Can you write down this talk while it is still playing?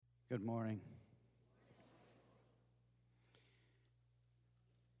Good morning.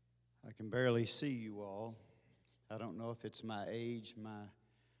 I can barely see you all. I don't know if it's my age, my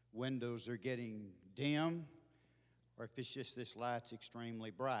windows are getting dim, or if it's just this light's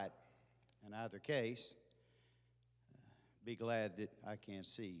extremely bright. In either case, be glad that I can't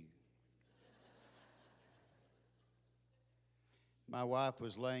see you. My wife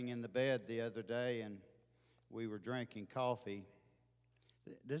was laying in the bed the other day, and we were drinking coffee.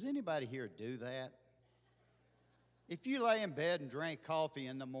 Does anybody here do that? If you lay in bed and drink coffee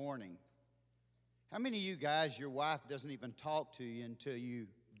in the morning, how many of you guys, your wife doesn't even talk to you until you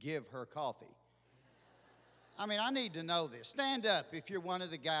give her coffee? I mean, I need to know this. Stand up if you're one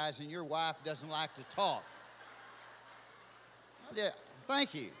of the guys and your wife doesn't like to talk. Yeah,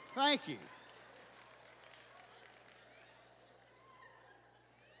 thank you. Thank you.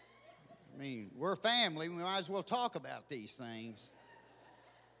 I mean, we're family. We might as well talk about these things.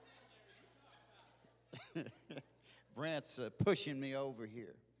 Brent's pushing me over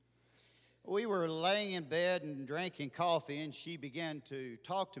here. We were laying in bed and drinking coffee, and she began to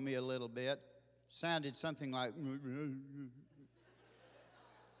talk to me a little bit. Sounded something like,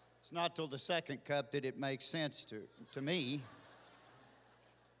 it's not till the second cup that it makes sense to me.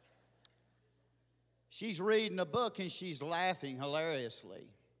 She's reading a book, and she's laughing hilariously.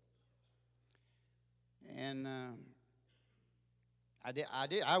 And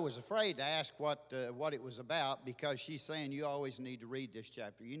I was afraid to ask what it was about, because she's saying, you always need to read this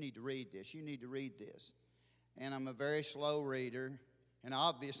chapter. You need to read this. You need to read this. And I'm a very slow reader, and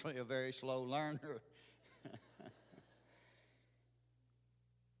obviously a very slow learner.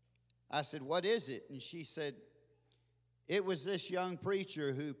 I said, what is it? And she said, it was this young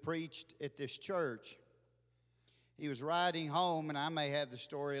preacher who preached at this church. He was riding home, and I may have the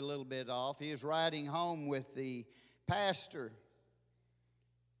story a little bit off. He was riding home with the pastor.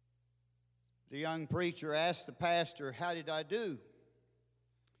 The young preacher asked the pastor, how did I do?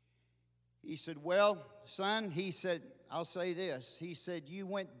 He said, well, son, he said, I'll say this. He said, you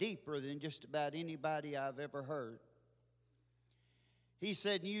went deeper than just about anybody I've ever heard. He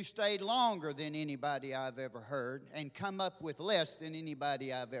said, you stayed longer than anybody I've ever heard and come up with less than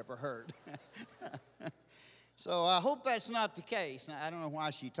anybody I've ever heard. So I hope that's not the case. Now, I don't know why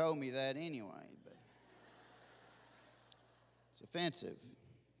she told me that anyway, but it's offensive.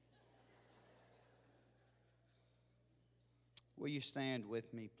 Will you stand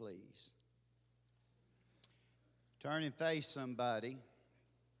with me, please? Turn and face somebody.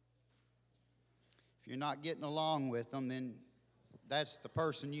 If you're not getting along with them, then that's the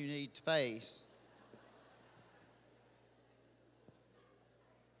person you need to face.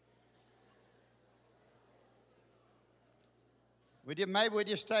 Maybe we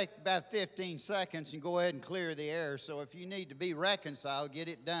just take about 15 seconds and go ahead and clear the air. So if you need to be reconciled, get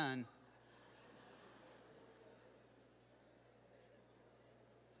it done.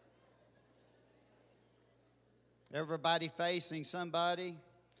 Everybody facing somebody,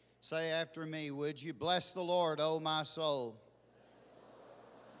 say after me, would you? Bless the Lord, O my soul,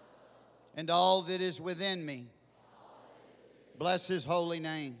 and all that is within me. Bless his holy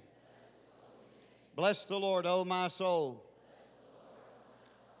name. Bless the Lord, O my soul,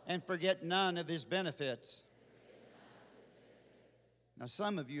 and forget none of his benefits. Now,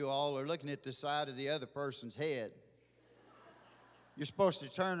 some of you all are looking at the side of the other person's head. You're supposed to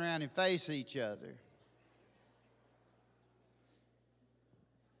turn around and face each other.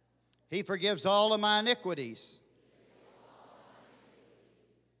 He forgives all of my iniquities.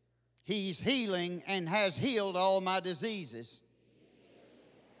 He's healing and has healed all my diseases.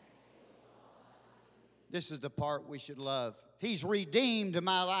 This is the part we should love. He's redeemed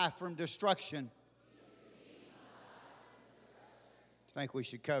my life from destruction. I think we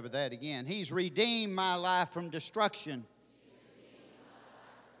should cover that again. He's redeemed my life from destruction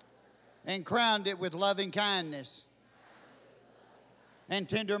and crowned it with loving kindness and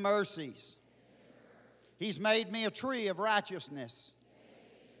tender mercies. He's made me a tree of righteousness,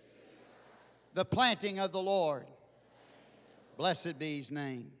 the planting of the Lord. Blessed be his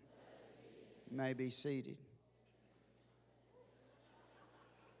name. You may be seated.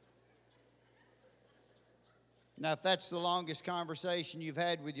 Now, if that's the longest conversation you've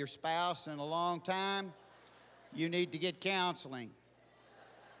had with your spouse in a long time, you need to get counseling.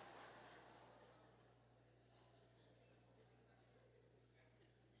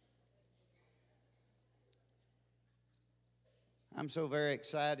 I'm so very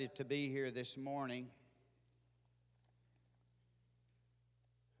excited to be here this morning.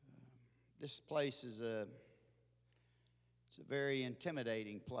 This place is it's a very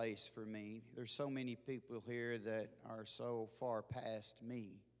intimidating place for me. There's so many people here that are so far past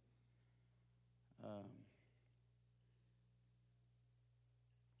me.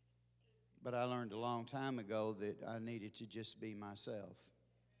 But I learned a long time ago that I needed to just be myself.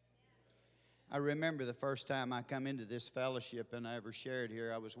 I remember the first time I come into this fellowship and I ever shared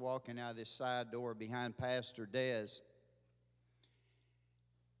here, I was walking out this side door behind Pastor Des.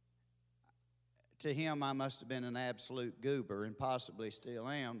 To him, I must have been an absolute goober, and possibly still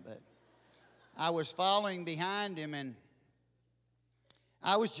am, but I was following behind him, and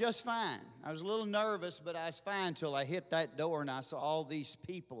I was just fine. I was a little nervous, but I was fine until I hit that door and I saw all these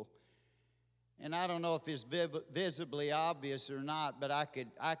people. And I don't know if it's visibly obvious or not, but I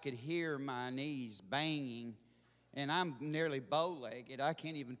could hear my knees banging, and I'm nearly bow-legged. I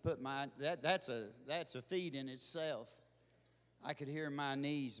can't even put that's a feat in itself. I could hear my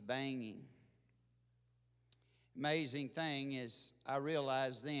knees banging. Amazing thing is, I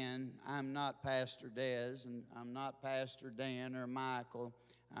realized then I'm not Pastor Des, and I'm not Pastor Dan or Michael.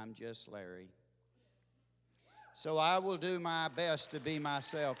 I'm just Larry. So I will do my best to be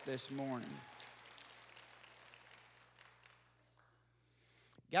myself this morning.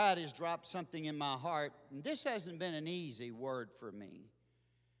 God has dropped something in my heart, and this hasn't been an easy word for me.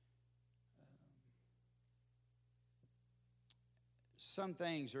 Some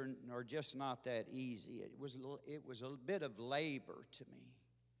things are just not that easy. It was a bit of labor to me.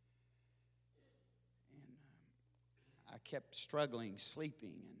 And I kept struggling,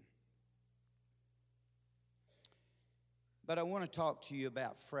 sleeping. But I want to talk to you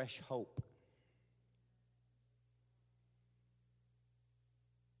about fresh hope.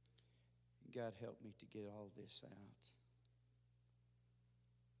 God help me to get all this out.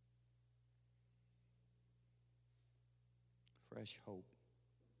 Fresh hope.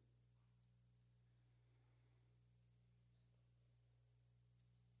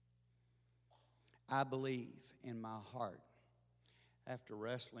 I believe in my heart, after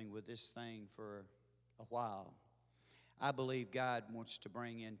wrestling with this thing for a while, I believe God wants to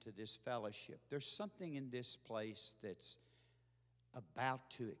bring into this fellowship. There's something in this place that's about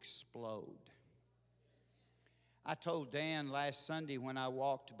to explode. I told Dan last Sunday when I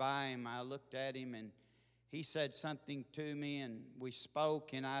walked by him, I looked at him and he said something to me and we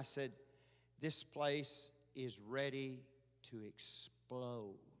spoke, and I said, this place is ready to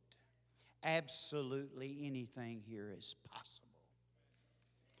explode. Absolutely anything here is possible.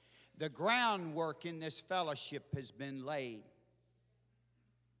 The groundwork in this fellowship has been laid.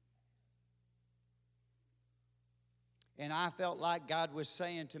 And I felt like God was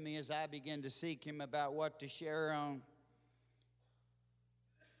saying to me as I began to seek Him about what to share on.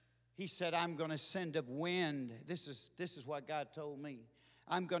 He said, I'm going to send a wind. This is what God told me.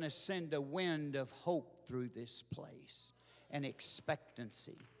 I'm going to send a wind of hope through this place and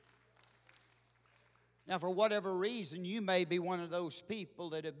expectancy. Now, for whatever reason, you may be one of those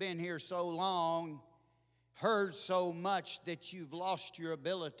people that have been here so long, heard so much that you've lost your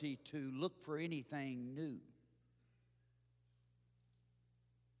ability to look for anything new.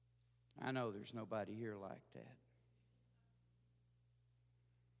 I know there's nobody here like that.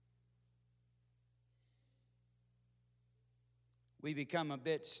 We become a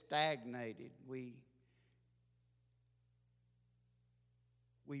bit stagnated. We've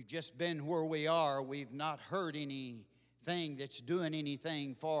just been where we are. We've not heard anything that's doing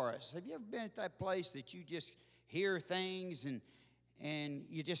anything for us. Have you ever been at that place that you just hear things and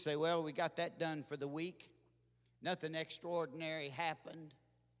you just say, well, we got that done for the week? Nothing extraordinary happened.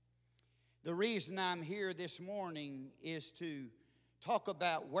 The reason I'm here this morning is to talk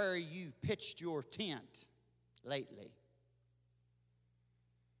about where you pitched your tent lately.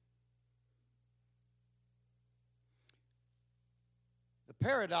 The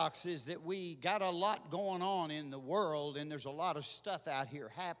paradox is that we got a lot going on in the world, and there's a lot of stuff out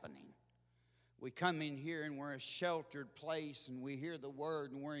here happening. We come in here and we're a sheltered place, and we hear the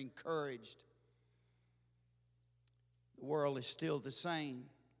word and we're encouraged. The world is still the same.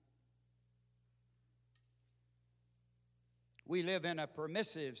 We live in a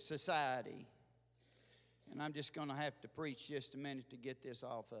permissive society, and I'm just going to have to preach just a minute to get this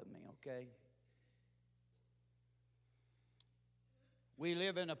off of me, okay? We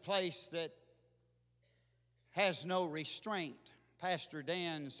live in a place that has no restraint. Pastor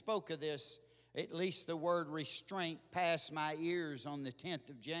Dan spoke of this, at least the word restraint passed my ears on the 10th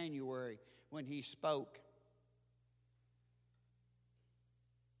of January when he spoke.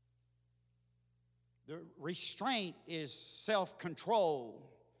 The restraint is self-control.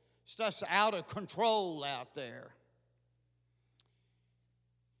 Stuff's out of control out there.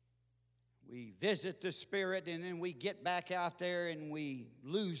 We visit the Spirit, and then we get back out there and we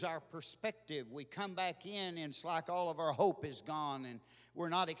lose our perspective. We come back in, and it's like all of our hope is gone, and we're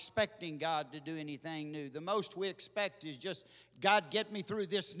not expecting God to do anything new. The most we expect is just, God, get me through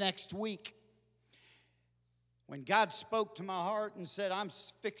this next week. When God spoke to my heart and said, I'm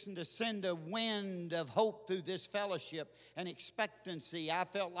fixing to send a wind of hope through this fellowship and expectancy, I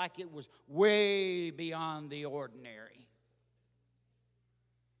felt like it was way beyond the ordinary.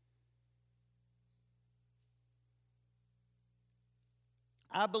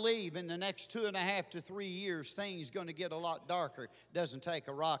 I believe in the next 2.5 to 3 years, things are going to get a lot darker. It doesn't take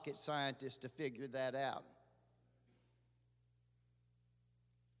a rocket scientist to figure that out.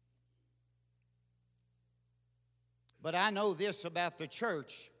 But I know this about the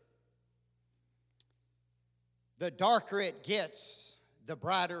church. The darker it gets, the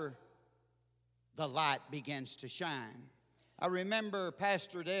brighter the light begins to shine. I remember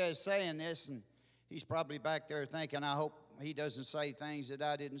Pastor Des saying this, and he's probably back there thinking, I hope he doesn't say things that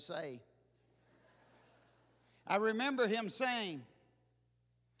I didn't say. I remember him saying,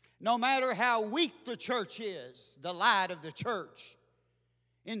 no matter how weak the church is, the light of the church,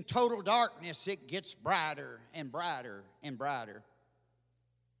 in total darkness, it gets brighter and brighter and brighter.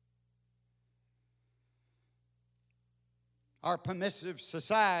 Our permissive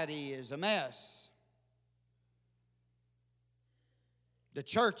society is a mess. The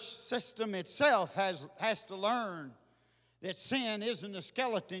church system itself has to learn that sin isn't a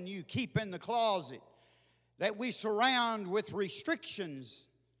skeleton you keep in the closet, that we surround with restrictions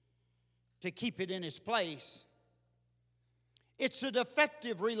to keep it in its place. It's a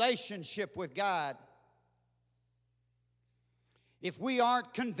defective relationship with God. If we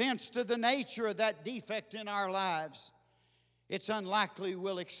aren't convinced of the nature of that defect in our lives, it's unlikely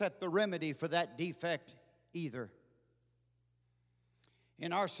we'll accept the remedy for that defect either.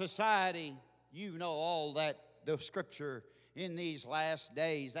 In our society, you know all that, the scripture, in these last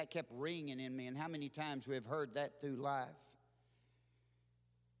days, that kept ringing in me, and how many times we have heard that through life.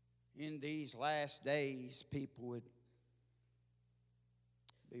 In these last days, people would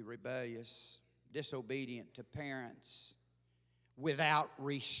be rebellious, disobedient to parents, without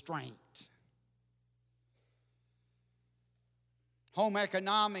restraint. Home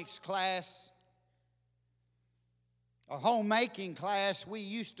economics class, or homemaking class, we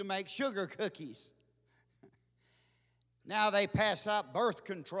used to make sugar cookies. Now they pass out birth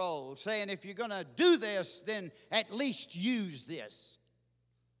control, saying if you're going to do this, then at least use this.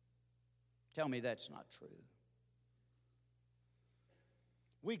 Tell me that's not true.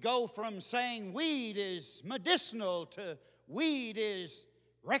 We go from saying weed is medicinal to weed is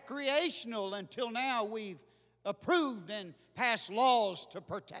recreational until now we've approved and passed laws to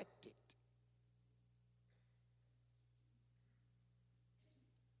protect it.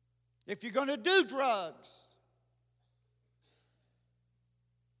 If you're going to do drugs,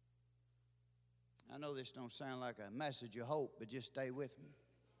 I know this don't sound like a message of hope, but just stay with me.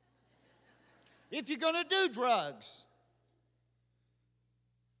 If you're going to do drugs,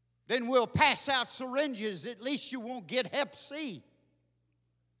 then we'll pass out syringes. At least you won't get Hep C.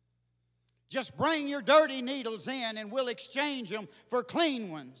 Just bring your dirty needles in and we'll exchange them for clean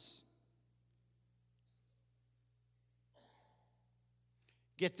ones.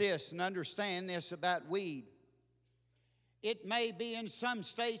 Get this and understand this about weed. It may be in some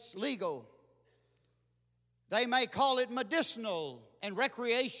states legal. They may call it medicinal and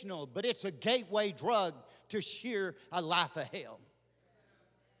recreational, but it's a gateway drug to sheer a life of hell.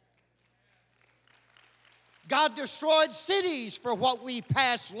 God destroyed cities for what we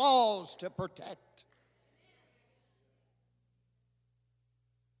pass laws to protect.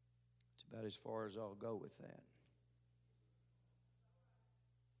 It's about as far as I'll go with that.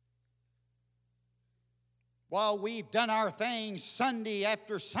 While we've done our things Sunday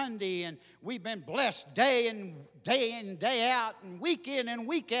after Sunday, and we've been blessed day in, day out, and week in and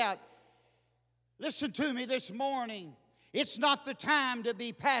week out, listen to me this morning. It's not the time to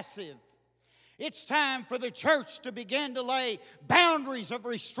be passive. It's time for the church to begin to lay boundaries of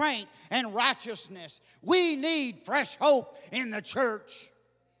restraint and righteousness. We need fresh hope in the church.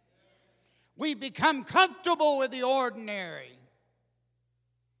 We become comfortable with the ordinary.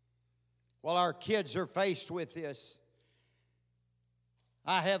 While our kids are faced with this,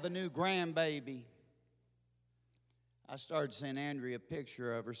 I have a new grandbaby. I started sending Andrea a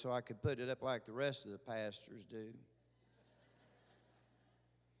picture of her so I could put it up like the rest of the pastors do.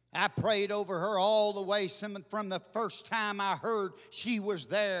 I prayed over her all the way from the first time I heard she was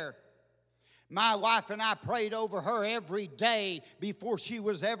there. My wife and I prayed over her every day before she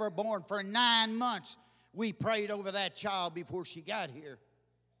was ever born. For 9 months, we prayed over that child before she got here.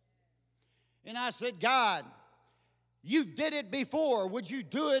 And I said, God, you did it before. Would you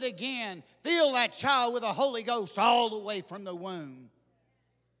do it again? Fill that child with the Holy Ghost all the way from the womb.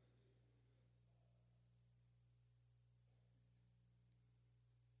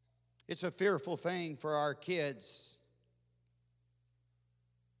 It's a fearful thing for our kids.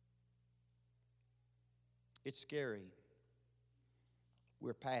 It's scary.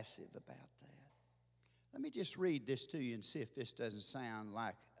 We're passive about that. Let me just read this to you and see if this doesn't sound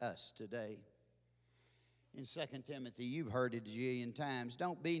like us today. In 2 Timothy, you've heard it a jillion times.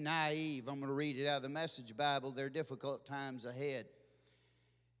 Don't be naive. I'm going to read it out of the Message Bible. There are difficult times ahead.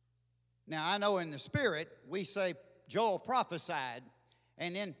 Now, I know in the Spirit, we say Joel prophesied.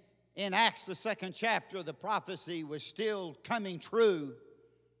 And in Acts, the 2nd chapter, the prophecy was still coming true,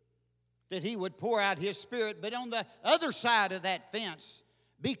 that he would pour out his Spirit. But on the other side of that fence,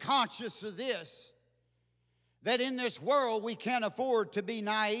 be conscious of this, that in this world we can't afford to be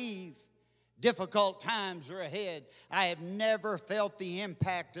naive. Difficult times are ahead. I have never felt the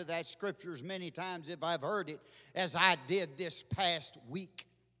impact of that scripture as many times if I've heard it as I did this past week.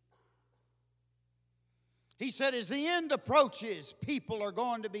 He said, as the end approaches, people are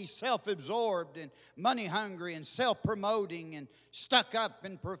going to be self-absorbed and money-hungry and self-promoting and stuck up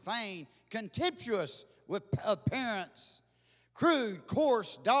and profane, contemptuous with appearance, crude,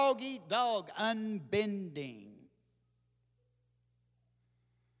 coarse, dog-eat-dog, unbending.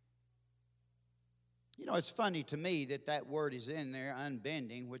 You know, it's funny to me that that word is in there,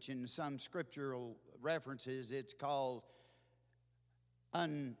 unbending, which in some scriptural references it's called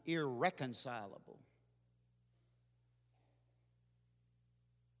irreconcilable.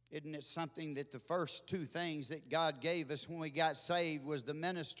 Isn't it something that the first two things that God gave us when we got saved was the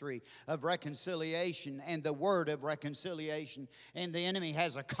ministry of reconciliation and the word of reconciliation, and the enemy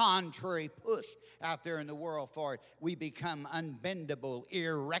has a contrary push out there in the world for it. We become unbendable,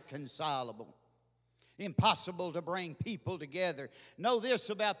 irreconcilable. Impossible to bring people together. Know this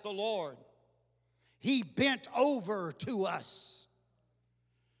about the Lord. He bent over to us.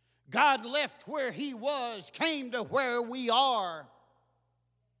 God left where He was, came to where we are.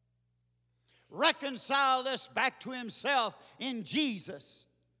 Reconciled us back to Himself in Jesus.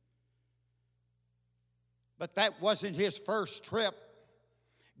 But that wasn't His first trip.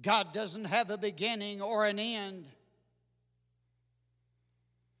 God doesn't have a beginning or an end.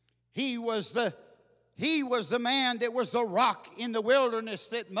 He was the man that was the rock in the wilderness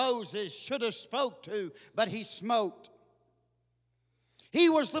that Moses should have spoke to, but he smote. He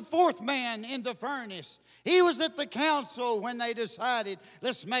was the fourth man in the furnace. He was at the council when they decided,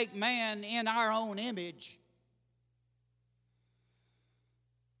 let's make man in our own image.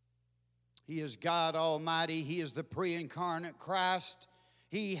 He is God Almighty. He is the pre-incarnate Christ.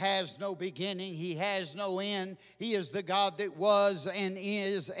 He has no beginning. He has no end. He is the God that was and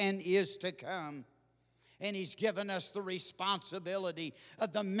is to come. And He's given us the responsibility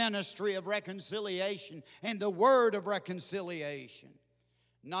of the ministry of reconciliation and the word of reconciliation.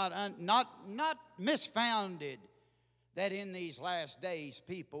 Not misfounded that in these last days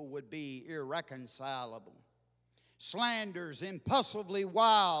people would be irreconcilable. Slanders, impulsively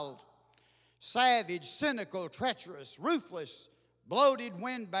wild, savage, cynical, treacherous, ruthless, bloated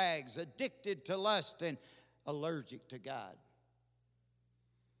windbags, addicted to lust and allergic to God.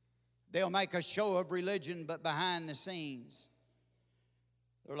 They'll make a show of religion, but behind the scenes,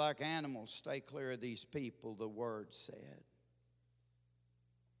 they're like animals. Stay clear of these people, the Word said.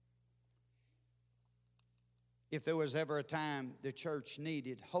 If there was ever a time the church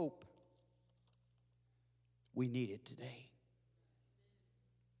needed hope, we need it today.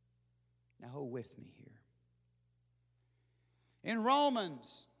 Now hold with me here. In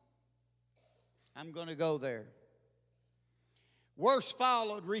Romans, I'm going to go there. Worse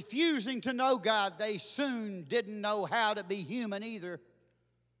followed, refusing to know God. They soon didn't know how to be human either.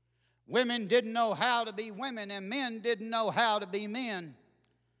 Women didn't know how to be women, and men didn't know how to be men.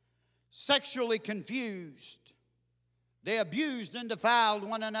 Sexually confused. They abused and defiled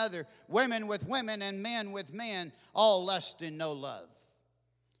one another, women with women and men with men, all lust and no love.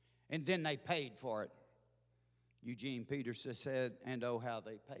 And then they paid for it. Eugene Peterson said, and oh, how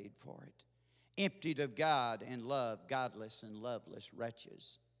they paid for it. Emptied of God and love, godless and loveless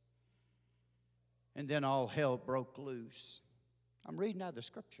wretches. And then all hell broke loose. I'm reading out of the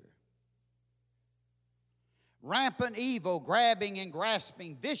scripture. Rampant evil, grabbing and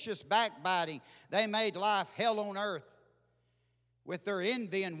grasping, vicious backbiting. They made life hell on earth with their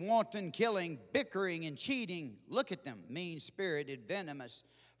envy and wanton killing, bickering and cheating. Look at them, mean-spirited, venomous,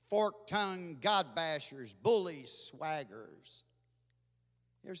 fork-tongued God-bashers, bullies, swaggers.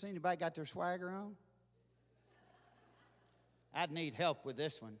 You ever seen anybody got their swagger on? I'd need help with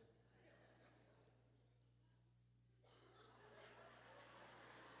this one.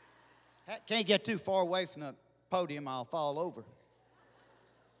 Can't get too far away from the podium, I'll fall over.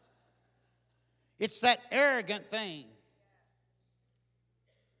 It's that arrogant thing.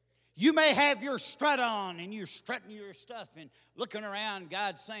 You may have your strut on and you're strutting your stuff and looking around,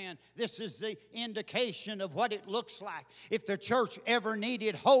 God saying, this is the indication of what it looks like. If the church ever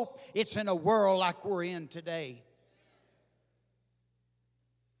needed hope, it's in a world like we're in today.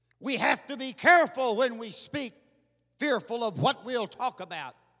 We have to be careful when we speak, fearful of what we'll talk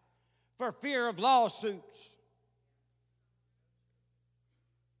about, for fear of lawsuits.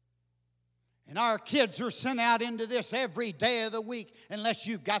 And our kids are sent out into this every day of the week unless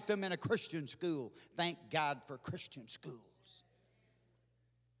you've got them in a Christian school. Thank God for Christian schools.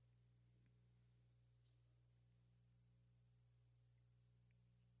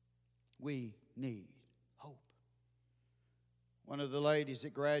 We need hope. One of the ladies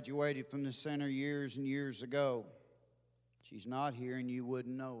that graduated from the center years and years ago, she's not here and you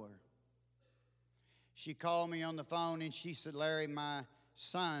wouldn't know her. She called me on the phone and she said, Larry, my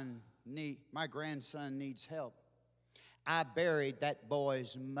grandson needs help. I buried that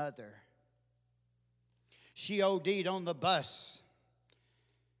boy's mother. She OD'd on the bus,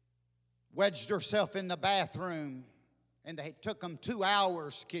 wedged herself in the bathroom, and they took them 2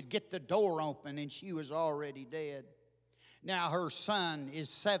 hours to get the door open, and she was already dead. Now her son is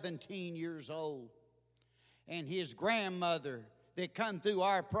 17 years old, and his grandmother that come through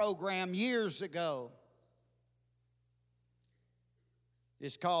our program years ago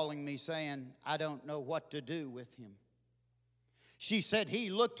is calling me saying, I don't know what to do with him. She said,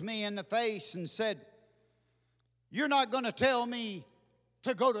 he looked me in the face and said, you're not going to tell me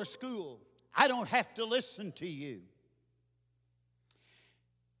to go to school. I don't have to listen to you.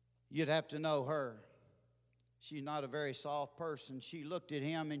 You'd have to know her. She's not a very soft person. She looked at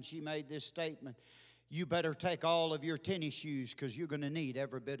him and she made this statement, you better take all of your tennis shoes because you're going to need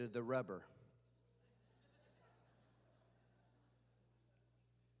every bit of the rubber.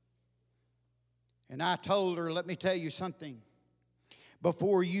 And I told her, let me tell you something.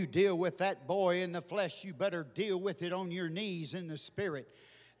 Before you deal with that boy in the flesh, you better deal with it on your knees in the spirit.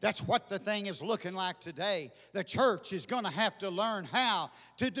 That's what the thing is looking like today. The church is going to have to learn how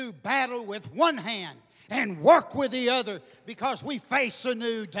to do battle with one hand and work with the other because we face a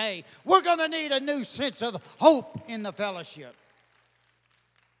new day. We're going to need a new sense of hope in the fellowship.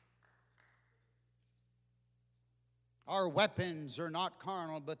 Our weapons are not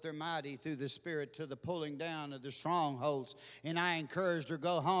carnal, but they're mighty through the Spirit to the pulling down of the strongholds. And I encouraged her,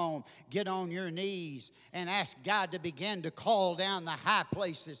 go home, get on your knees, and ask God to begin to call down the high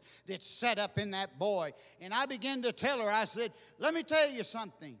places that's set up in that boy. And I began to tell her, I said, let me tell you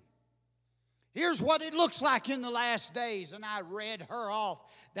something. Here's what it looks like in the last days. And I read her off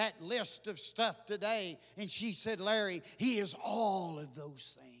that list of stuff today. And she said, Larry, he is all of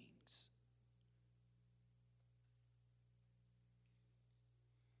those things.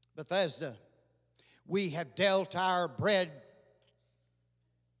 Bethesda, we have dealt our bread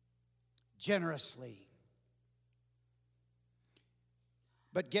generously.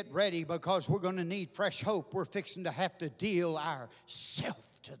 But get ready because we're going to need fresh hope. We're fixing to have to deal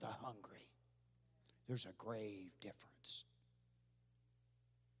ourself to the hungry. There's a grave difference.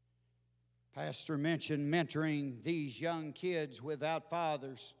 Pastor mentioned mentoring these young kids without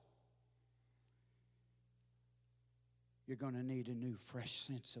fathers. You're going to need a new, fresh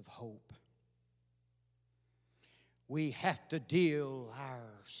sense of hope. We have to deal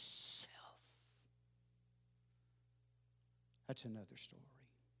ourselves. That's another story.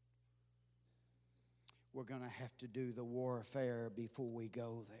 We're going to have to do the warfare before we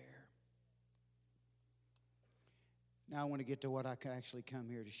go there. Now I want to get to what I can actually come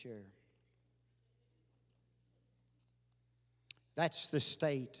here to share. That's the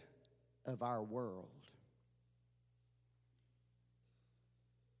state of our world.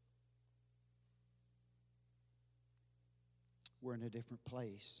 We're in a different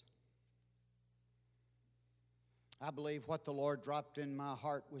place. I believe what the Lord dropped in my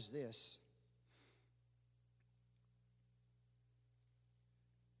heart was this.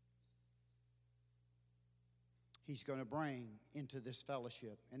 He's going to bring into this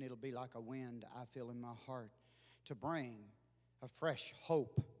fellowship, and it'll be like a wind I feel in my heart, to bring a fresh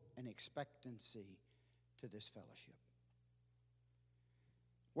hope and expectancy to this fellowship.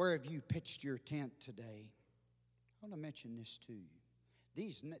 Where have you pitched your tent today? I want to mention this to you.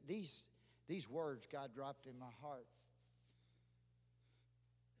 These words God dropped in my heart.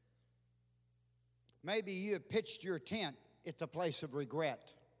 Maybe you have pitched your tent at the place of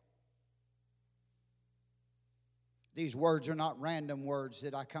regret. These words are not random words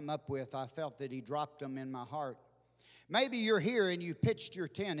that I come up with. I felt that He dropped them in my heart. Maybe you're here and you pitched your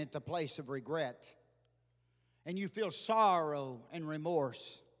tent at the place of regret, and you feel sorrow and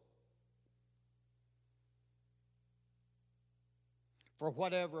remorse for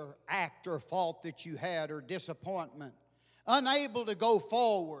whatever act or fault that you had or disappointment, unable to go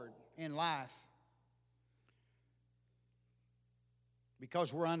forward in life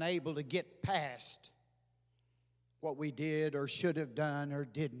because we're unable to get past what we did or should have done or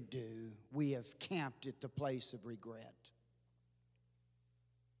didn't do. We have camped at the place of regret.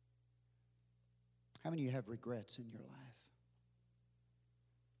 How many of you have regrets in your life?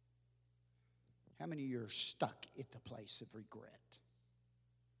 How many of you are stuck at the place of regret?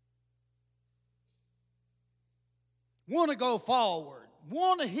 Want to go forward,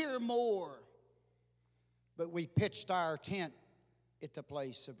 want to hear more, but we pitched our tent at the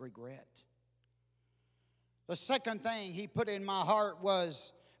place of regret. The second thing he put in my heart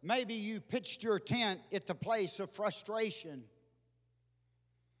was maybe you pitched your tent at the place of frustration.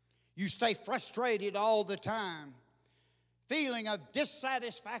 You stay frustrated all the time, feeling of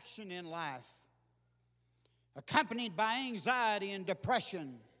dissatisfaction in life, accompanied by anxiety and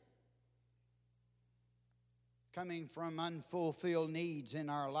depression, coming from unfulfilled needs in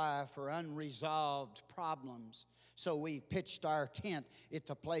our life or unresolved problems. So we pitched our tent at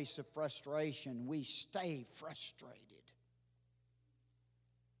the place of frustration. We stay frustrated.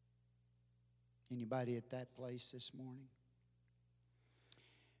 Anybody at that place this morning?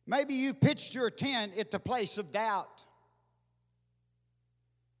 Maybe you pitched your tent at the place of doubt.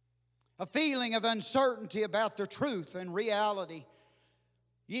 A feeling of uncertainty about the truth and reality.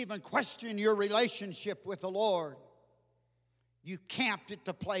 You even question your relationship with the Lord. You camped at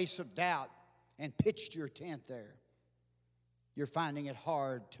the place of doubt and pitched your tent there. You're finding it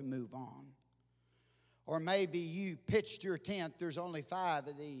hard to move on. Or maybe you pitched your tent, there's only 5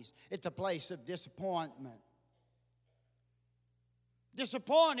 of these, at the place of disappointment.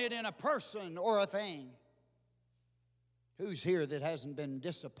 Disappointed in a person or a thing. Who's here that hasn't been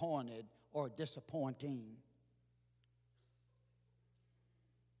disappointed or disappointing?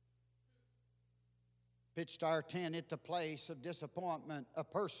 Pitched our tent at the place of disappointment, a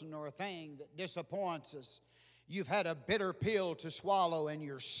person or a thing that disappoints us. You've had a bitter pill to swallow and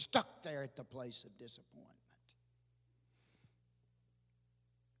you're stuck there at the place of disappointment.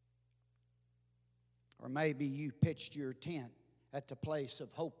 Or maybe you pitched your tent at the place of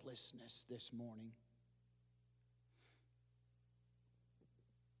hopelessness this morning.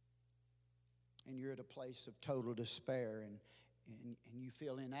 And you're at a place of total despair and you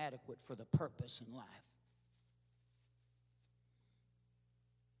feel inadequate for the purpose in life.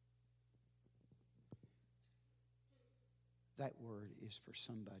 That word is for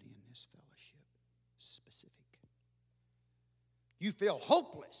somebody in this fellowship, specific. You feel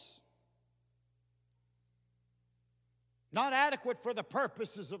hopeless, not adequate for the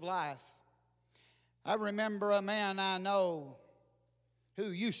purposes of life. I remember a man I know who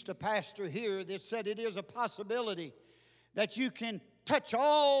used to pastor here that said it is a possibility that you can touch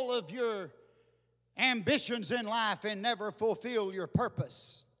all of your ambitions in life and never fulfill your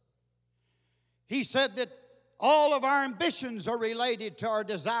purpose. He said that all of our ambitions are related to our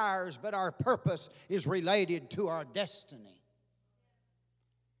desires, but our purpose is related to our destiny.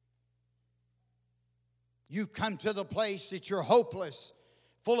 You come to the place that you're hopeless,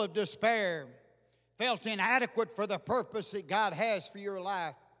 full of despair, felt inadequate for the purpose that God has for your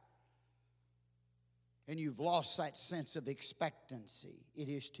life, and you've lost that sense of expectancy. It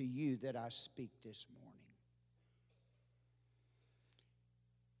is to you that I speak this morning.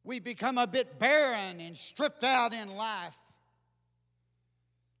 We become a bit barren and stripped out in life.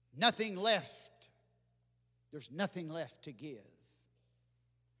 Nothing left. There's nothing left to give.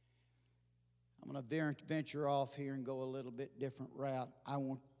 I'm going to venture off here and go a little bit different route. I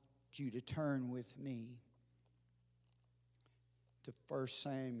want you to turn with me to 1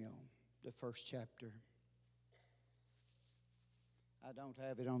 Samuel, the 1st chapter. I don't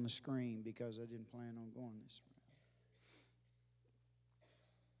have it on the screen because I didn't plan on going this way.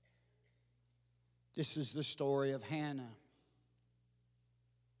 This is the story of Hannah.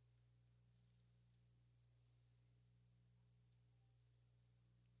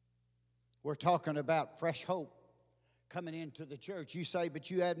 We're talking about fresh hope coming into the church. You say,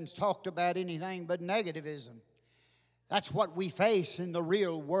 but you hadn't talked about anything but negativism. That's what we face in the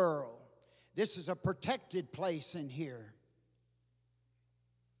real world. This is a protected place in here.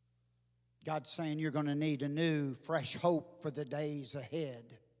 God's saying you're going to need a new, fresh hope for the days ahead.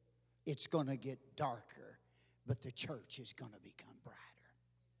 It's going to get darker, but the church is going to become brighter.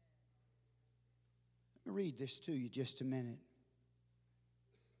 Let me read this to you just a minute.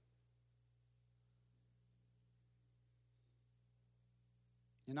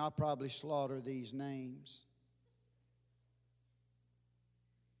 And I'll probably slaughter these names.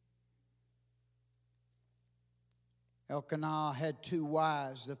 Elkanah had 2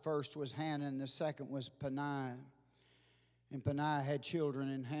 wives. The first was Hannah and the second was Peninnah. And Peninnah had children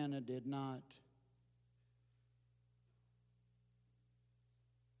and Hannah did not.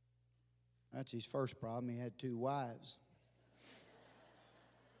 That's his first problem. He had 2 wives.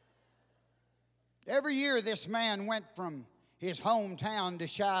 Every year this man went from his hometown to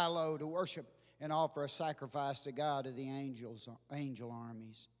Shiloh to worship and offer a sacrifice to God of the angel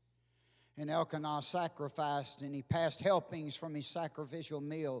armies. And Elkanah sacrificed, and he passed helpings from his sacrificial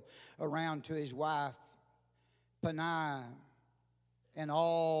meal around to his wife Peninnah and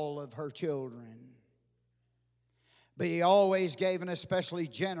all of her children. But he always gave an especially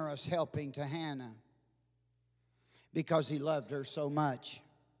generous helping to Hannah because he loved her so much.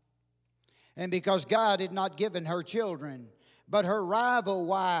 And because God had not given her children, but her rival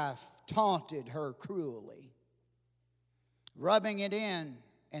wife taunted her cruelly, rubbing it in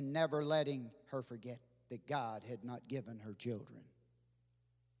and never letting her forget that God had not given her children.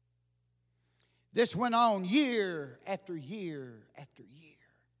 This went on year after year after year.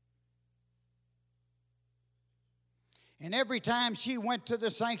 And every time she went to the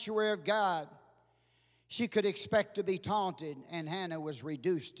sanctuary of God, she could expect to be taunted, and Hannah was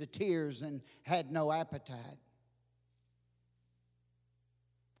reduced to tears and had no appetite.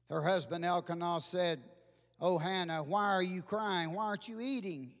 Her husband Elkanah said, "Oh, Hannah, why are you crying? Why aren't you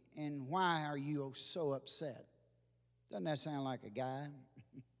eating? And why are you so upset?" Doesn't that sound like a guy?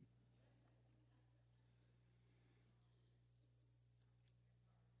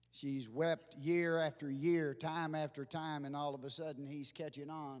 She's wept year after year, time after time, and all of a sudden he's catching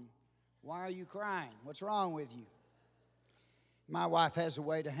on. "Why are you crying? What's wrong with you?" My wife has a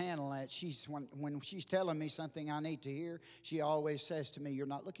way to handle that. When she's telling me something I need to hear, she always says to me, "You're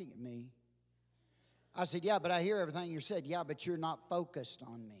not looking at me." I said, "Yeah, but I hear everything you said." "Yeah, but you're not focused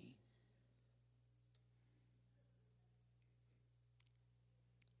on me."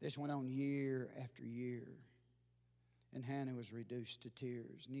 This went on year after year. And Hannah was reduced to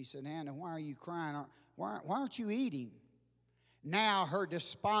tears. And he said, "Hannah, why are you crying? Why aren't you eating?" Now her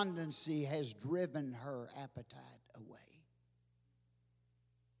despondency has driven her appetite away.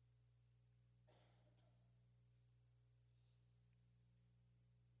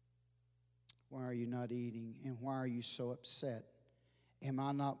 "Why are you not eating? And why are you so upset? Am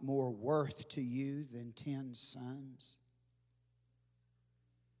I not more worth to you than 10 sons?"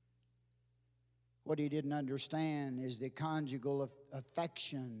 What he didn't understand is that conjugal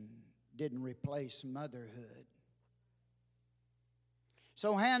affection didn't replace motherhood.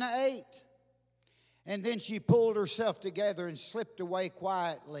 So Hannah ate, and then she pulled herself together and slipped away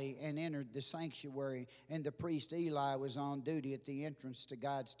quietly and entered the sanctuary, and the priest Eli was on duty at the entrance to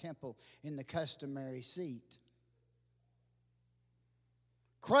God's temple in the customary seat.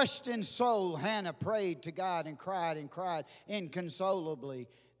 Crushed in soul, Hannah prayed to God and cried inconsolably.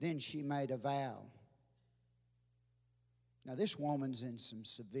 Then she made a vow. Now, this woman's in some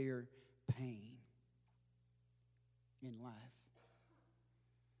severe pain in life.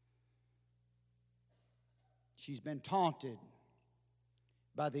 She's been taunted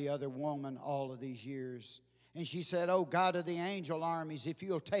by the other woman all of these years. And she said, "Oh, God of the angel armies, if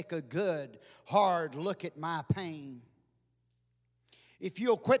you'll take a good, hard look at my pain, if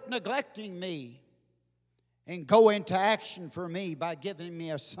you'll quit neglecting me and go into action for me by giving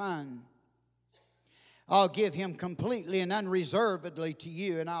me a son, I'll give him completely and unreservedly to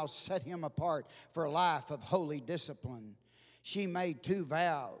you, and I'll set him apart for a life of holy discipline." She made 2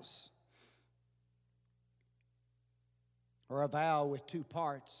 vows, or a vow with 2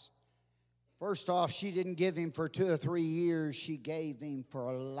 parts. First off, she didn't give him for 2 or 3 years. She gave him for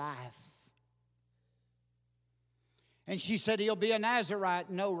a life. And she said he'll be a Nazirite.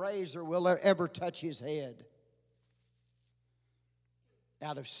 No razor will ever touch his head.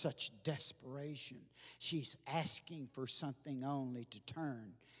 Out of such desperation, she's asking for something only to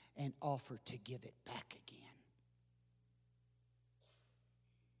turn and offer to give it back again.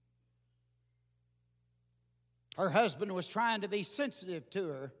 Her husband was trying to be sensitive to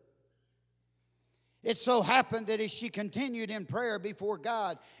her. It so happened that as she continued in prayer before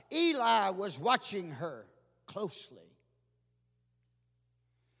God, Eli was watching her closely.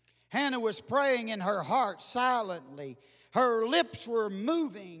 Hannah was praying in her heart silently. Her lips were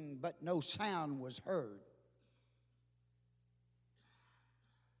moving, but no sound was heard.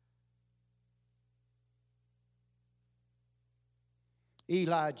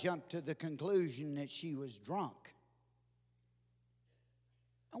 Eli jumped to the conclusion that she was drunk.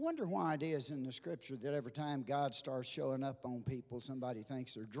 I wonder why it is in the Scripture that every time God starts showing up on people, somebody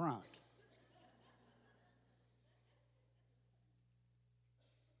thinks they're drunk.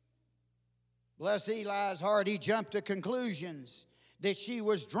 Bless Eli's heart, he jumped to conclusions that she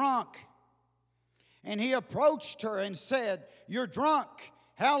was drunk. And he approached her and said, "You're drunk.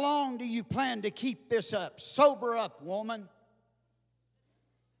 How long do you plan to keep this up? Sober up, woman."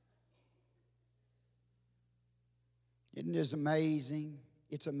 Isn't this amazing?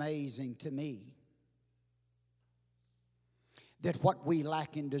 It's amazing to me that what we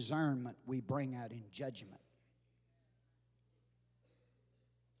lack in discernment, we bring out in judgment.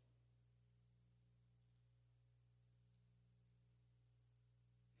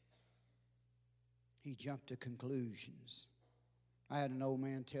 He jumped to conclusions. I had an old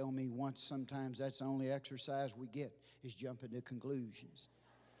man tell me once, sometimes that's the only exercise we get, is jumping to conclusions.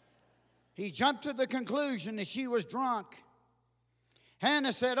 He jumped to the conclusion that she was drunk.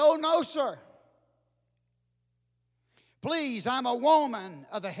 Hannah said, "Oh, no, sir. Please, I'm a woman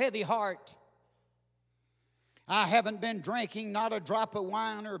of a heavy heart. I haven't been drinking not a drop of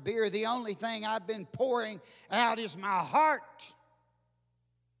wine or beer. The only thing I've been pouring out is my heart.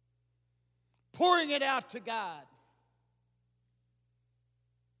 Pouring it out to God."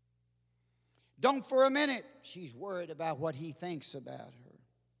 Don't for a minute, she's worried about what he thinks about her.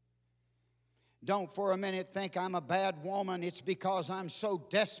 Don't for a minute think I'm a bad woman. It's because I'm so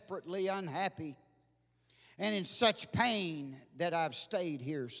desperately unhappy and in such pain that I've stayed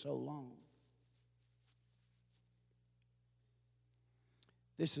here so long.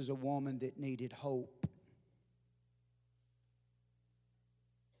 This is a woman that needed hope.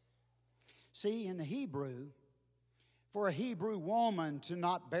 See, in the Hebrew, for a Hebrew woman to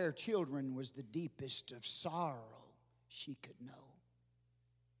not bear children was the deepest of sorrow she could know.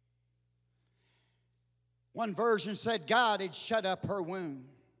 One version said God had shut up her womb.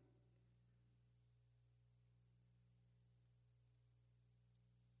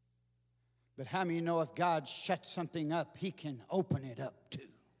 But how many know if God shuts something up, He can open it up too?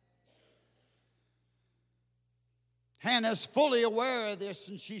 Hannah's fully aware of this,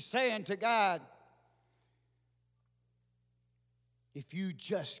 and she's saying to God, "If you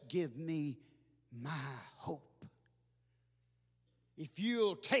just give me my hope, if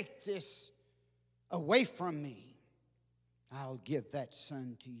you'll take this away from me, I'll give that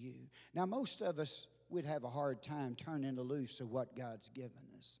son to you." Now, most of us would have a hard time turning loose of what God's given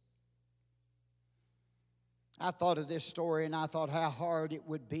us. I thought of this story and I thought how hard it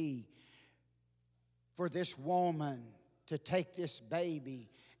would be for this woman to take this baby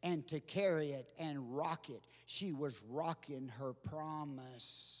and to carry it and rock it. She was rocking her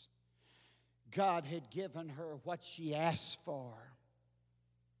promise. God had given her what she asked for.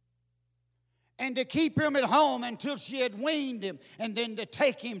 And to keep him at home until she had weaned him, and then to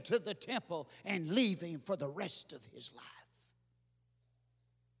take him to the temple and leave him for the rest of his life.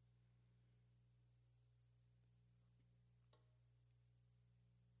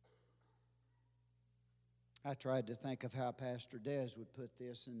 I tried to think of how Pastor Des would put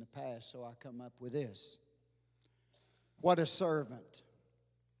this in the past, so I come up with this. What a servant.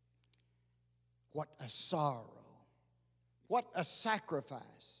 What a sorrow. What a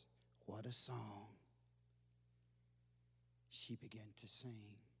sacrifice. What a song. She began to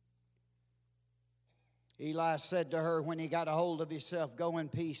sing. Eli said to her when he got a hold of himself, "Go in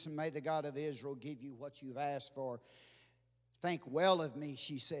peace, and may the God of Israel give you what you've asked for." "Think well of me,"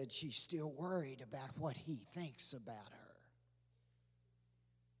 she said. She's still worried about what he thinks about her.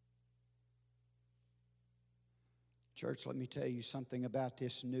 Church, let me tell you something about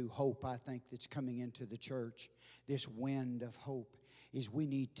this new hope I think that's coming into the church. This wind of hope is we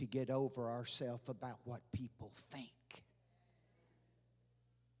need to get over ourselves about what people think.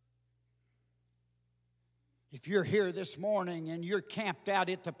 If you're here this morning and you're camped out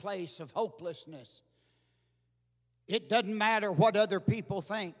at the place of hopelessness, it doesn't matter what other people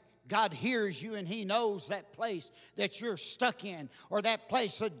think. God hears you and He knows that place that you're stuck in, or that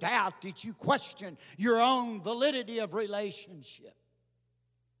place of doubt that you question your own validity of relationship.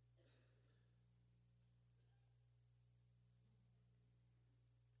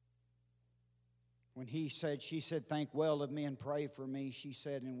 When she said, "Think well of me and pray for me," she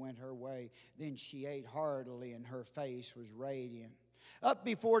said, and went her way. Then she ate heartily, and her face was radiant. Up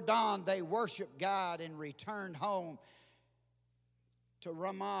before dawn, they worshiped God and returned home to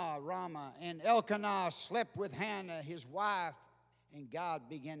Ramah. And Elkanah slept with Hannah, his wife, and God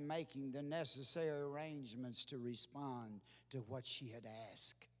began making the necessary arrangements to respond to what she had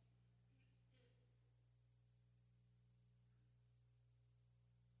asked.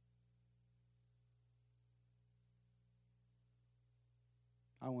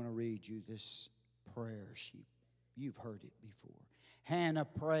 I want to read you this prayer. You've heard it before. Hannah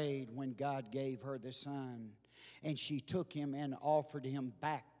prayed when God gave her the son, and she took him and offered him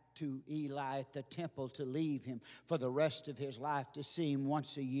back to Eli at the temple to leave him for the rest of his life, to see him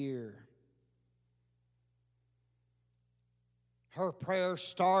once a year. Her prayer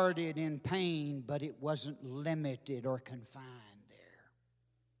started in pain, but it wasn't limited or confined there.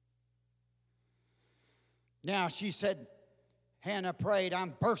 Now she said, Hannah prayed,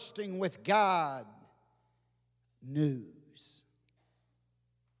 I'm bursting with God news.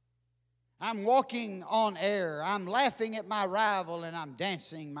 I'm walking on air. I'm laughing at my rival, and I'm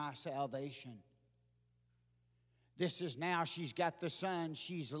dancing my salvation. This is now, she's got the son.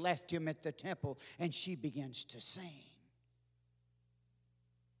 She's left him at the temple, and she begins to sing.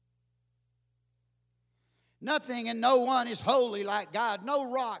 Nothing and no one is holy like God.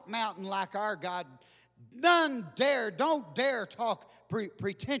 No rock mountain like our God. Don't dare talk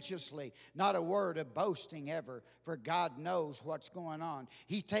pretentiously. Not a word of boasting ever, for God knows what's going on.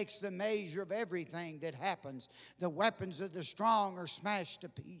 He takes the measure of everything that happens. The weapons of the strong are smashed to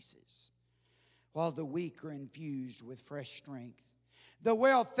pieces, while the weak are infused with fresh strength. The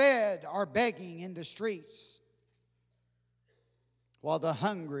well-fed are begging in the streets, while the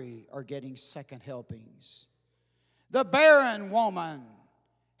hungry are getting second helpings. The barren woman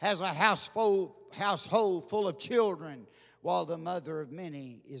has a household full of children, while the mother of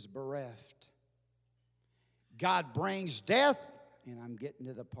many is bereft. God brings death, and I'm getting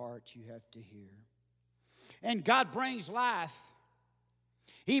to the part you have to hear. And God brings life.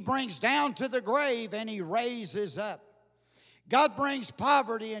 He brings down to the grave, and He raises up. God brings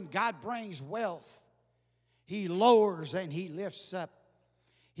poverty, and God brings wealth. He lowers and He lifts up.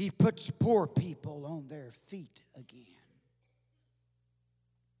 He puts poor people on their feet again.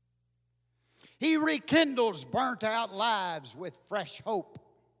 He rekindles burnt out lives with fresh hope,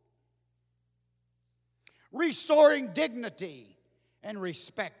 restoring dignity and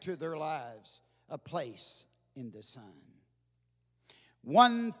respect to their lives, a place in the sun.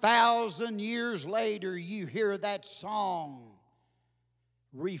 1,000 years later, you hear that song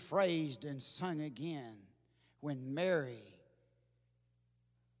rephrased and sung again when Mary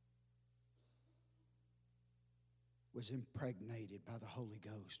was impregnated by the Holy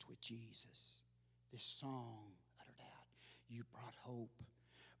Ghost with Jesus. This song uttered out, you brought hope.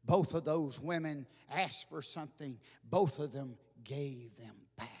 Both of those women asked for something. Both of them gave them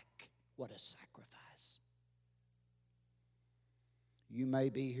back. What a sacrifice. You may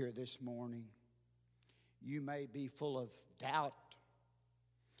be here this morning. You may be full of doubt.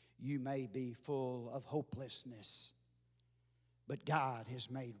 You may be full of hopelessness. But God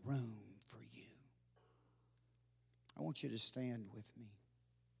has made room for you. I want you to stand with me.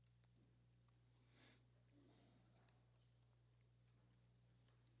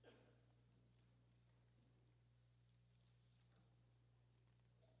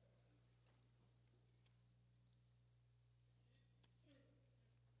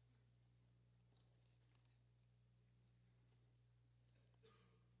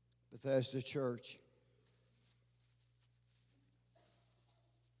 Bethesda Church,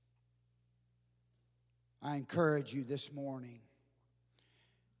 I encourage you this morning,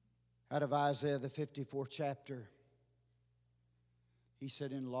 out of Isaiah the 54th chapter, he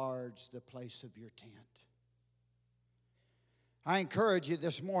said, enlarge the place of your tent. I encourage you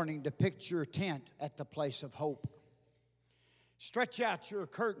this morning to pitch your tent at the place of hope. Stretch out your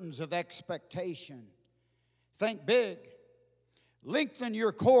curtains of expectation. Think big. Lengthen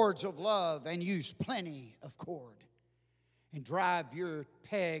your cords of love and use plenty of cord. And drive your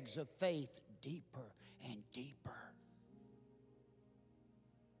pegs of faith deeper and deeper.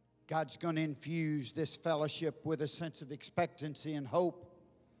 God's going to infuse this fellowship with a sense of expectancy and hope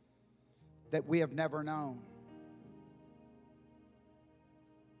that we have never known.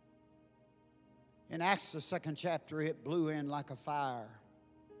 In Acts, the 2nd chapter, it blew in like a fire.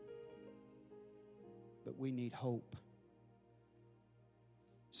 But we need hope.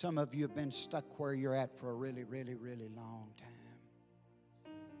 Some of you have been stuck where you're at for a really, really, really long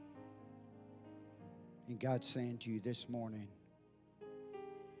time. And God's saying to you this morning,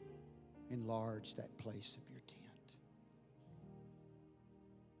 enlarge that place of your tent.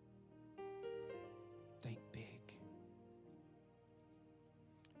 Think big.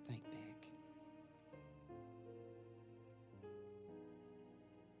 Think big.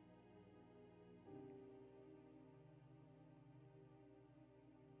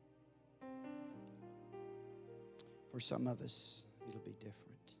 For some of us, it'll be different.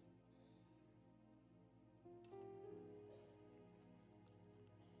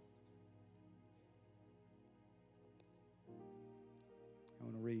 I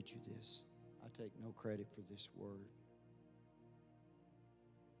want to read you this. I take no credit for this word.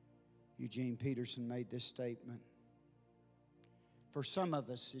 Eugene Peterson made this statement. For some of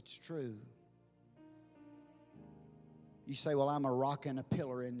us, it's true. You say, well, I'm a rock and a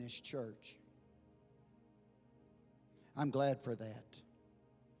pillar in this church. I'm glad for that.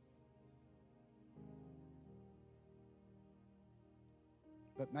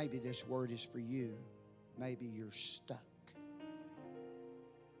 But maybe this word is for you. Maybe you're stuck.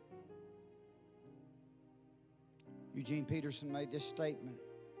 Eugene Peterson made this statement.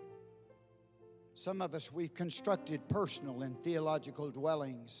 Some of us, we've constructed personal and theological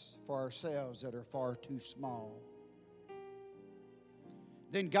dwellings for ourselves that are far too small.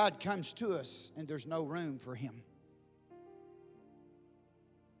 Then God comes to us and there's no room for Him.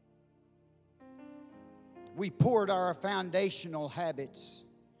 We poured our foundational habits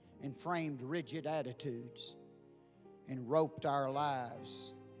and framed rigid attitudes and roped our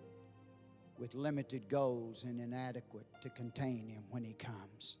lives with limited goals and inadequate to contain Him when He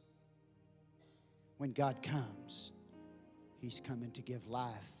comes. When God comes, He's coming to give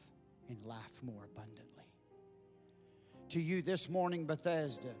life and life more abundantly. To you this morning,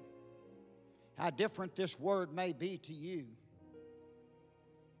 Bethesda, how different this word may be to you.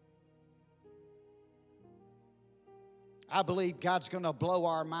 I believe God's going to blow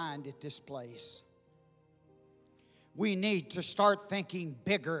our mind at this place. We need to start thinking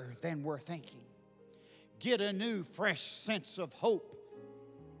bigger than we're thinking. Get a new, fresh sense of hope.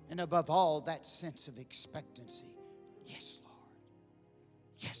 And above all, that sense of expectancy. Yes, Lord.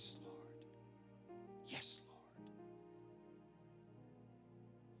 Yes, Lord. Yes, Lord.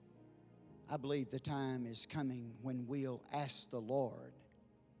 I believe the time is coming when we'll ask the Lord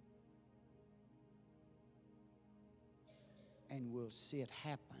and we'll see it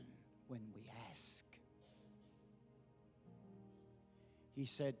happen when we ask. He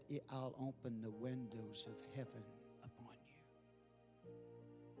said, I'll open the windows of heaven upon you.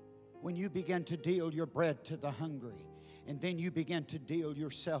 When you begin to deal your bread to the hungry, and then you begin to deal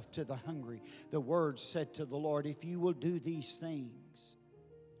yourself to the hungry, the word said to the Lord, if you will do these things,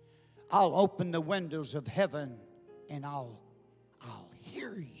 I'll open the windows of heaven and I'll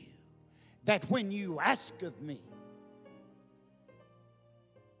hear you. That when you ask of me,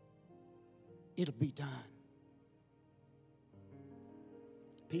 it'll be done.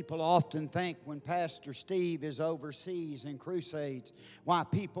 People often think when Pastor Steve is overseas in crusades, why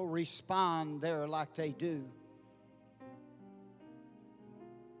people respond there like they do.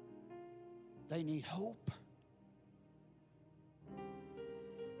 They need hope.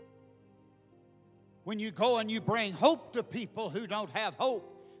 When you go and you bring hope to people who don't have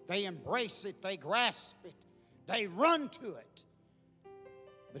hope, they embrace it, they grasp it, they run to it.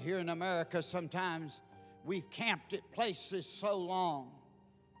 But here in America, sometimes we've camped at places so long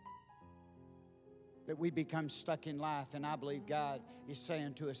that we become stuck in life. And I believe God is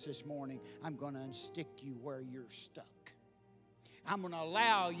saying to us this morning, I'm going to unstick you where you're stuck. I'm going to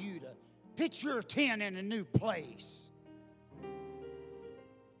allow you to pitch your tent in a new place.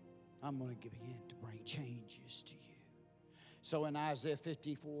 I'm going to begin to bring changes to you. So in Isaiah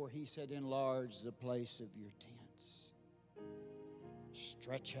 54, he said, enlarge the place of your tents.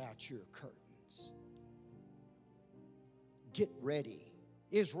 Stretch out your curtains. Get ready.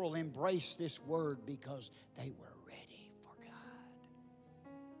 Israel embraced this word because they were ready for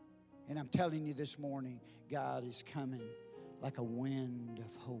God. And I'm telling you this morning, God is coming like a wind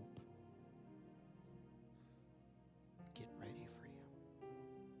of hope. Get ready for Him.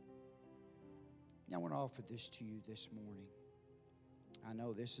 Now, I want to offer this to you this morning. I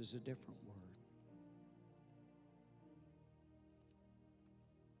know this is a different word.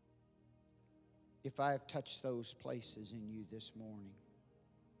 If I have touched those places in you this morning,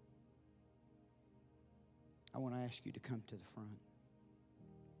 I want to ask you to come to the front.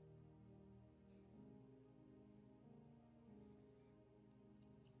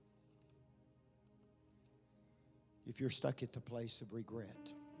 If you're stuck at the place of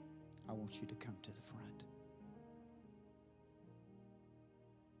regret, I want you to come to the front.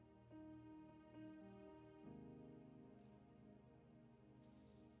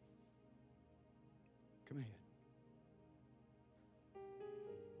 Come ahead.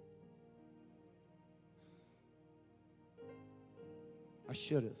 I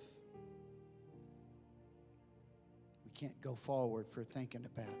should have. We can't go forward for thinking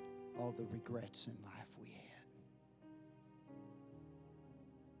about all the regrets in life we had.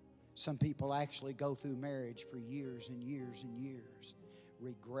 Some people actually go through marriage for years and years and years,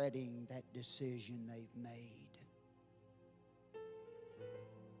 regretting that decision they've made.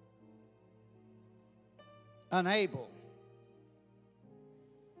 Unable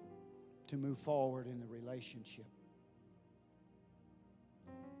to move forward in the relationship.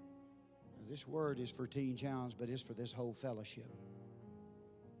 Now, this word is for Teen Challenge, but it's for this whole fellowship.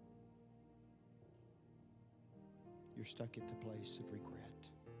 You're stuck at the place of regret.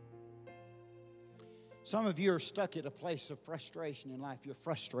 Some of you are stuck at a place of frustration in life. You're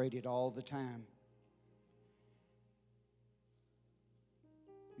frustrated all the time.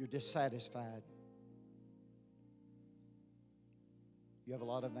 You're dissatisfied. You have a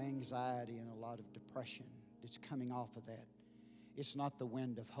lot of anxiety and a lot of depression that's coming off of that. It's not the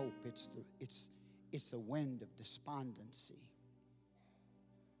wind of hope. It's the wind of despondency.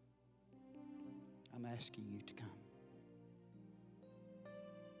 I'm asking you to come.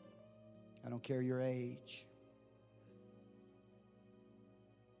 I don't care your age.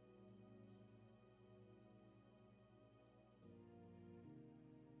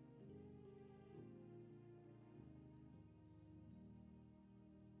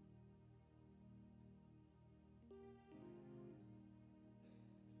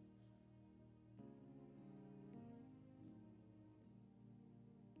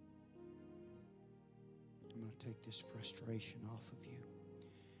 I'm going to take this frustration off of you.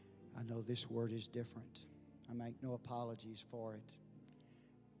 I know this word is different. I make no apologies for it.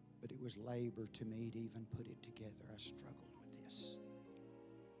 But it was labor to me to even put it together. I struggled with this.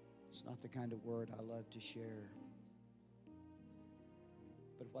 It's not the kind of word I love to share.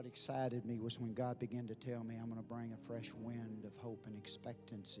 But what excited me was when God began to tell me I'm going to bring a fresh wind of hope and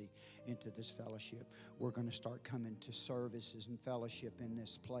expectancy into this fellowship. We're going to start coming to services and fellowship in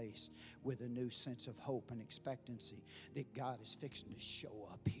this place with a new sense of hope and expectancy that God is fixing to show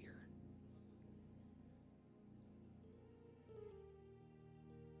up here.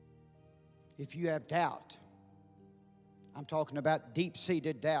 If you have doubt, I'm talking about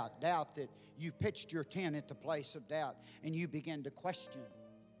deep-seated doubt, doubt that you pitched your tent at the place of doubt and you begin to question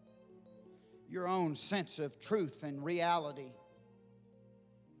your own sense of truth and reality.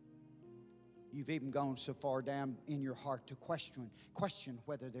 You've even gone so far down in your heart to question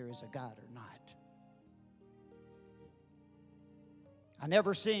whether there is a God or not. I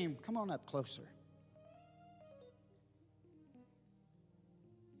never see him. Come on up closer.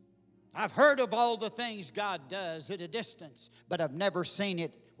 I've heard of all the things God does at a distance, but I've never seen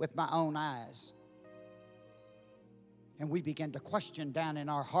it with my own eyes. And we begin to question down in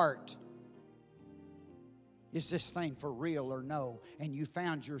our heart, is this thing for real or no? And you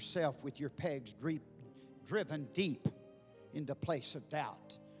found yourself with your pegs driven deep in the place of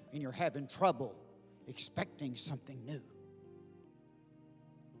doubt, and you're having trouble expecting something new.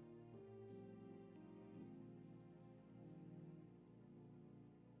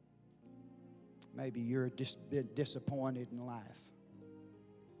 Maybe you're just been disappointed in life.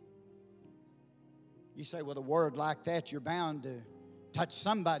 You say, with a word like that, you're bound to touch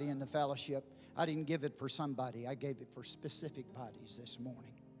somebody in the fellowship. I didn't give it for somebody. I gave it for specific bodies this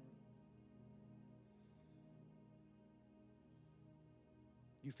morning.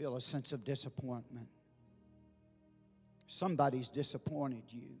 You feel a sense of disappointment. Somebody's disappointed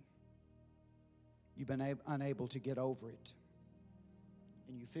you. You've been unable to get over it.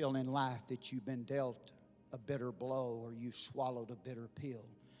 And you feel in life that you've been dealt a bitter blow or you swallowed a bitter pill.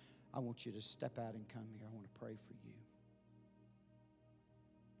 I want you to step out and come here. I want to pray for you.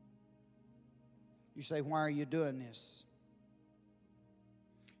 You say, why are you doing this?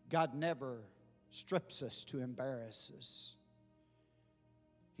 God never strips us to embarrass us.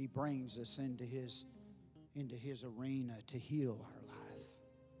 He brings us into His arena to heal our life.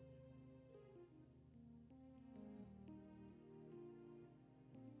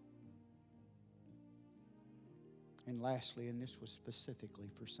 And lastly, and this was specifically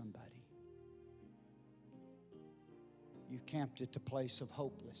for somebody, you've camped at the place of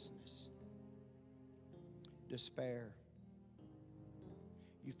hopelessness, despair.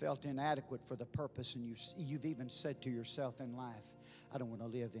 You felt inadequate for the purpose, and you've even said to yourself in life, I don't want to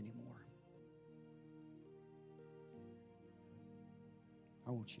live anymore.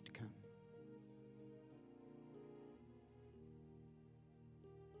 I want you to come.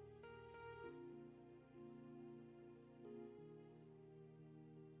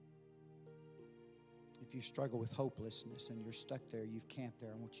 If you struggle with hopelessness and you're stuck there, you've camped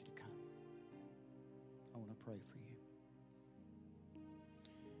there, I want you to come. I want to pray for you.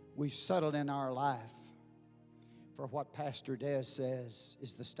 We've settled in our life for what Pastor Des says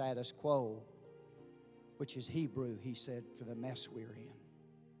is the status quo, which is Hebrew, he said, for the mess we're in.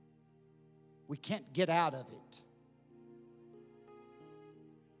 We can't get out of it.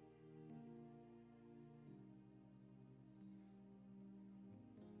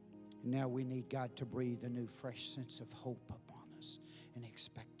 And now we need God to breathe a new, fresh sense of hope upon hopefulness and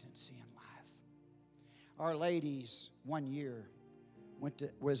expectancy in life. Our ladies one year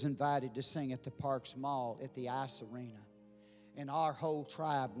was invited to sing at the Parks Mall at the Ice Arena. And our whole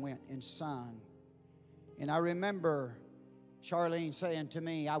tribe went and sung. And I remember Charlene saying to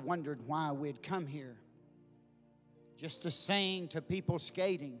me, I wondered why we'd come here just to sing to people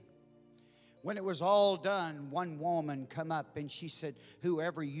skating. When it was all done, one woman come up and she said,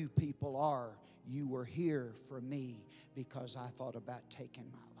 whoever you people are, you were here for me because I thought about taking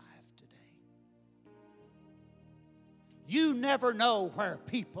my life today. You never know where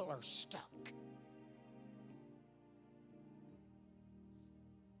people are stuck.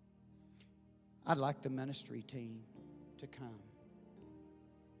 I'd like the ministry team to come.